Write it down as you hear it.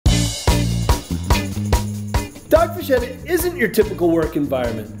Dogfish Head isn't your typical work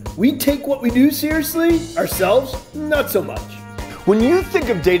environment. We take what we do seriously, ourselves, not so much. When you think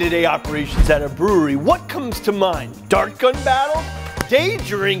of day-to-day operations at a brewery, what comes to mind? Dart gun battles, day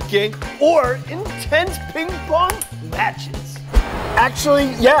drinking, or intense ping pong matches?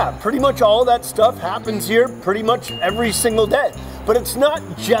 Actually, yeah, pretty much all that stuff happens here pretty much every single day. But it's not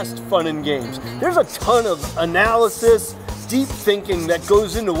just fun and games. There's a ton of analysis, deep thinking that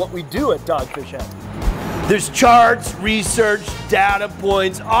goes into what we do at Dogfish Head. There's charts, research, data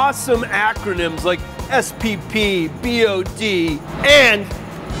points, awesome acronyms like SPP, BOD, and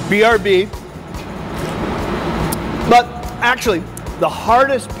BRB. But actually, the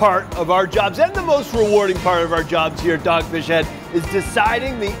hardest part of our jobs and the most rewarding part of our jobs here at Dogfish Head is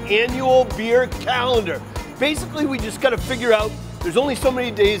deciding the annual beer calendar. Basically, we just got to figure out there's only so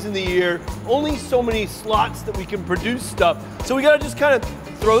many days in the year, only so many slots that we can produce stuff. So we got to just kind of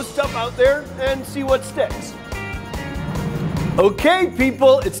throw stuff out there and see what sticks. Okay,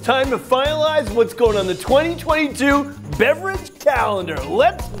 people, it's time to finalize what's going on the 2022 beverage calendar.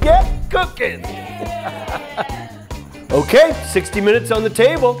 Let's get cooking. Okay, 60 minutes on the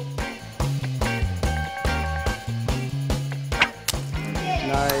table.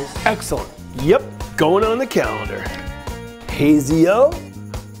 Nice. Excellent. Yep, going on the calendar. Hazy-O.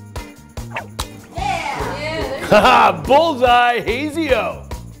 Yeah. Haha, bullseye, Hazy-O.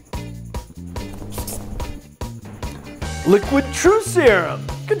 Liquid True Serum.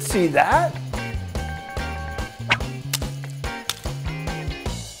 Could see that.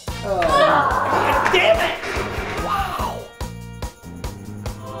 Damn it! Wow.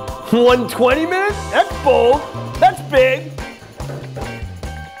 120 minutes? That's bold. That's big.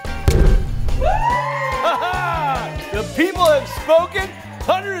 The people have spoken.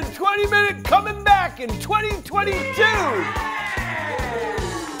 120-minute coming back in 2022.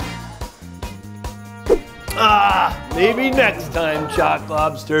 Maybe next time, Chalk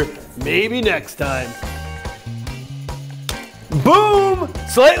Lobster. Maybe next time. Boom!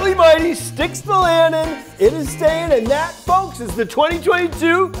 Slightly Mighty sticks the landing. It is staying, and that, folks, is the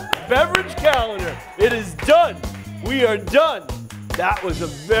 2022 beverage calendar. It is done. We are done. That was a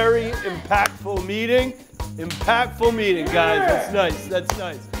very impactful meeting. Impactful meeting, guys. That's nice. That's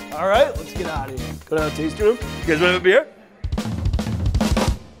nice. All right, let's get out of here. Go down to the tasting room. You guys want to have a beer?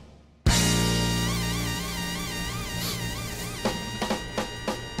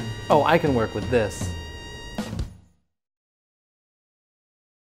 Oh, I can work with this.